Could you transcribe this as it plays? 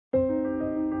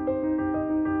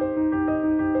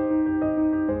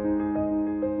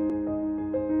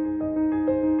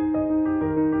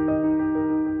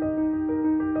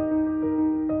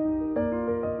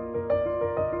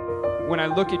I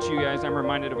look at you guys, I'm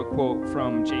reminded of a quote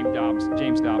from James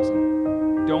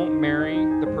Dobson. Don't marry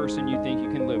the person you think you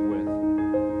can live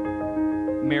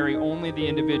with. Marry only the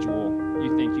individual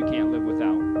you think you can't live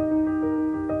without.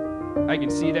 I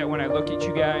can see that when I look at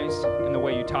you guys and the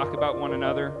way you talk about one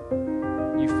another.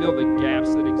 You fill the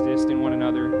gaps that exist in one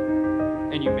another,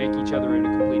 and you make each other into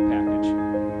a complete package.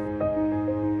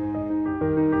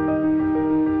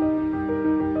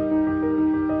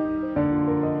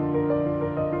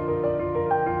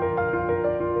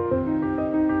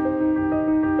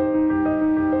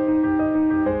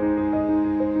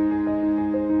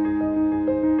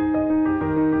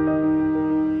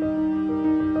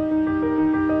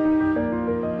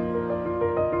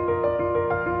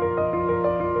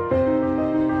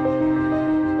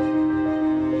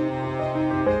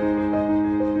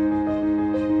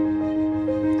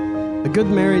 A good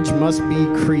marriage must be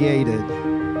created.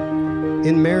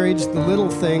 In marriage, the little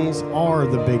things are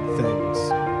the big things.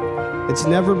 It's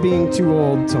never being too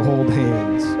old to hold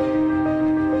hands.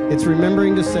 It's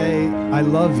remembering to say, I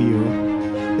love you.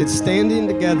 It's standing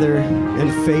together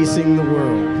and facing the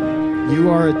world. You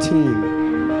are a team.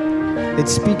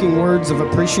 It's speaking words of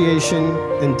appreciation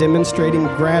and demonstrating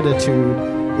gratitude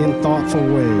in thoughtful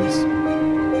ways.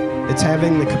 It's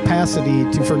having the capacity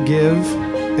to forgive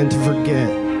and to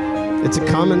forget. It's a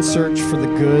common search for the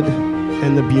good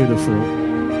and the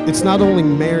beautiful. It's not only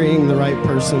marrying the right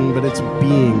person, but it's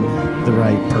being the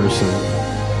right person.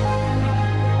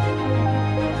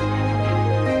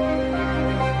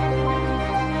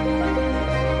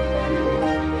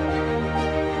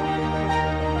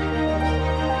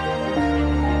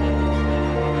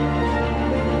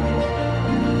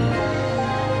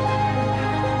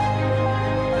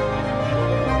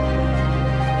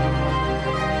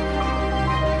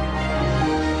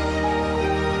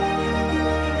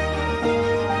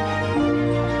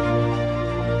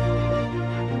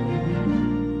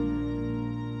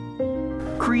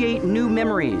 Create new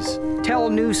memories, tell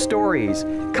new stories,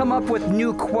 come up with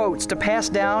new quotes to pass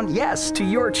down, yes, to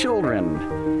your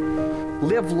children.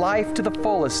 Live life to the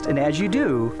fullest, and as you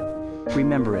do,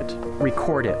 remember it,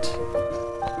 record it.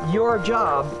 Your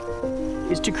job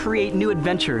is to create new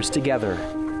adventures together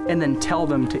and then tell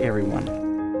them to everyone.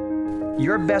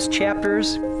 Your best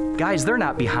chapters, guys, they're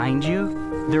not behind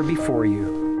you, they're before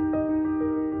you.